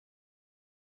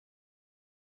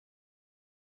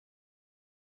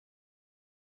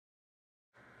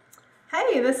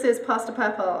Hey, this is Pastor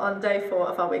Purple on day 4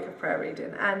 of our week of prayer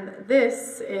reading, and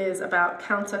this is about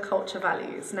counterculture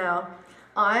values. Now,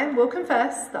 I will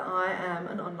confess that I am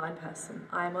an online person.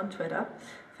 I am on Twitter,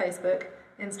 Facebook,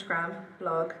 Instagram,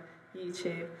 blog,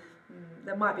 YouTube.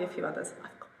 There might be a few others.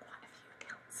 I've got quite a few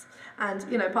accounts. And,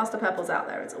 you know, Pastor Purple's out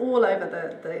there. It's all over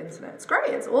the internet. It's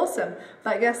great. It's awesome.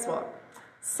 But guess what?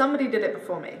 Somebody did it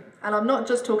before me, and I'm not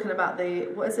just talking about the,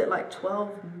 what is it, like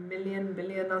 12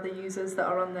 billion other users that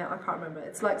are on there. I can't remember.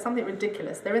 It's like something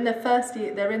ridiculous. They're in their first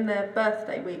year, they're in their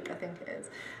birthday week, I think it is,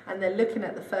 and they're looking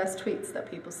at the first tweets that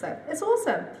people sent. It's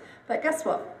awesome. But guess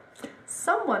what?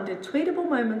 Someone did tweetable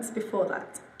moments before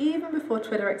that, even before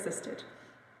Twitter existed.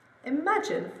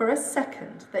 Imagine for a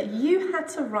second that you had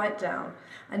to write down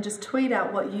and just tweet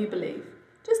out what you believe,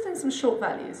 just in some short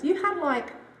values. You had,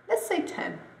 like, let's say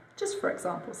 10. Just for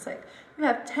example's sake, you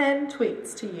have 10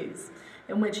 tweets to use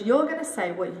in which you're going to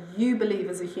say what you believe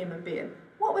as a human being.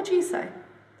 What would you say?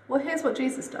 Well, here's what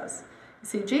Jesus does. You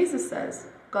see, Jesus says,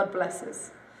 God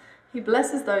blesses. He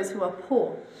blesses those who are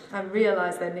poor and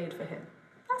realize their need for him.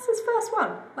 That's his first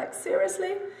one. Like,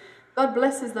 seriously? God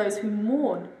blesses those who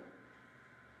mourn.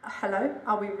 Hello?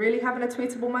 Are we really having a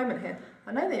tweetable moment here?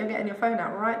 I know that you're getting your phone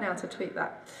out right now to tweet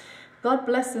that. God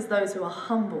blesses those who are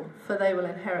humble, for they will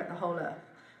inherit the whole earth.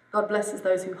 God blesses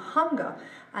those who hunger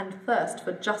and thirst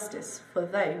for justice, for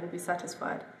they will be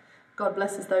satisfied. God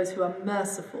blesses those who are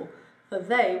merciful, for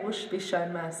they will be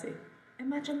shown mercy.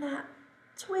 Imagine that.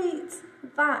 Tweet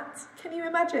that. Can you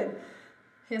imagine?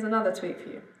 Here's another tweet for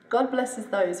you. God blesses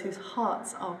those whose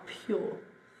hearts are pure.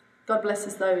 God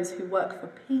blesses those who work for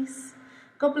peace.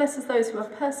 God blesses those who are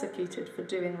persecuted for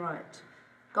doing right.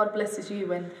 God blesses you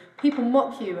when people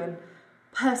mock you and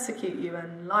persecute you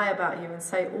and lie about you and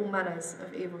say all manners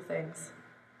of evil things.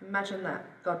 Imagine that.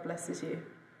 God blesses you.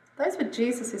 Those were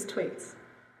Jesus' tweets.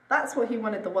 That's what he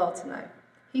wanted the world to know.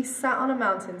 He sat on a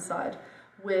mountainside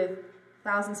with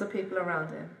thousands of people around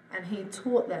him, and he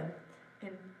taught them in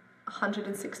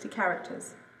 160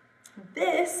 characters.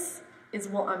 This is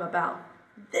what I'm about.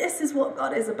 This is what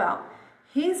God is about.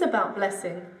 He's about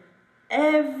blessing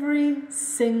every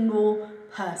single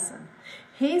person.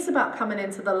 He's about coming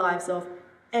into the lives of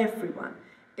everyone.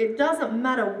 It doesn't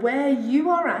matter where you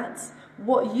are at,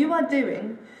 what you are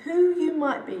doing, who you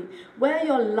might be, where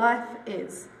your life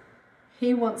is.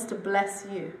 He wants to bless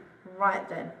you right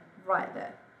then, right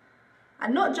there.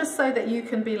 And not just so that you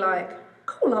can be like,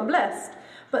 cool, I'm blessed,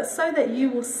 but so that you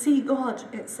will see God,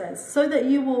 it says, so that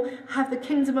you will have the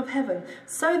kingdom of heaven,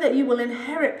 so that you will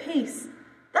inherit peace.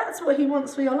 That's what he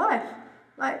wants for your life.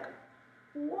 Like,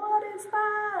 what is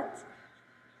that?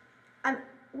 And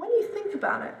when you think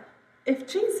about it, if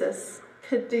Jesus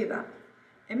could do that,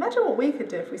 imagine what we could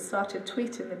do if we started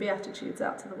tweeting the Beatitudes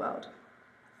out to the world.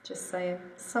 Just saying,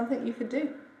 something you could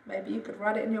do. Maybe you could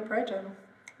write it in your prayer journal.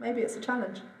 Maybe it's a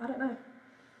challenge. I don't know.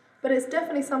 But it's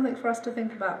definitely something for us to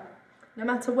think about. No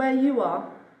matter where you are,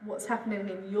 what's happening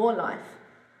in your life,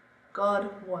 God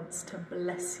wants to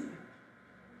bless you.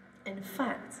 In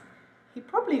fact, he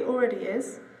probably already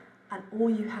is, and all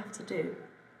you have to do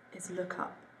is look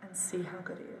up and see how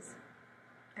good he is.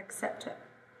 Accept it.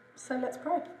 So let's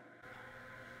pray.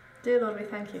 Dear Lord, we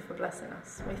thank you for blessing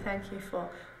us. We thank you for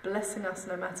blessing us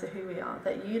no matter who we are,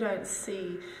 that you don't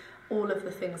see all of the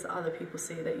things that other people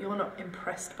see, that you're not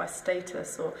impressed by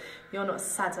status, or you're not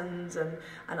saddened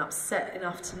and upset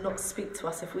enough to not speak to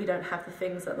us if we don't have the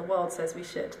things that the world says we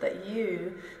should, that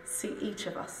you see each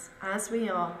of us as we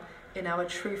are in our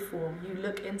true form. You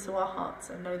look into our hearts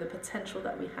and know the potential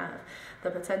that we have,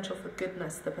 the potential for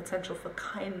goodness, the potential for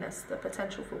kindness, the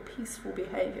potential for peaceful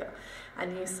behavior.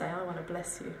 And you say, I want to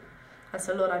bless you. And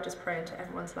so, Lord, I just pray into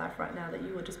everyone's life right now that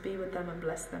you will just be with them and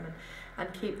bless them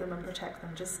and keep them and protect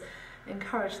them. Just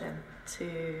encourage them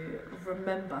to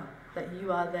remember that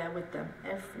you are there with them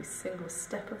every single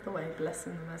step of the way,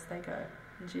 blessing them as they go.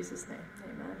 In Jesus' name,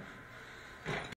 amen.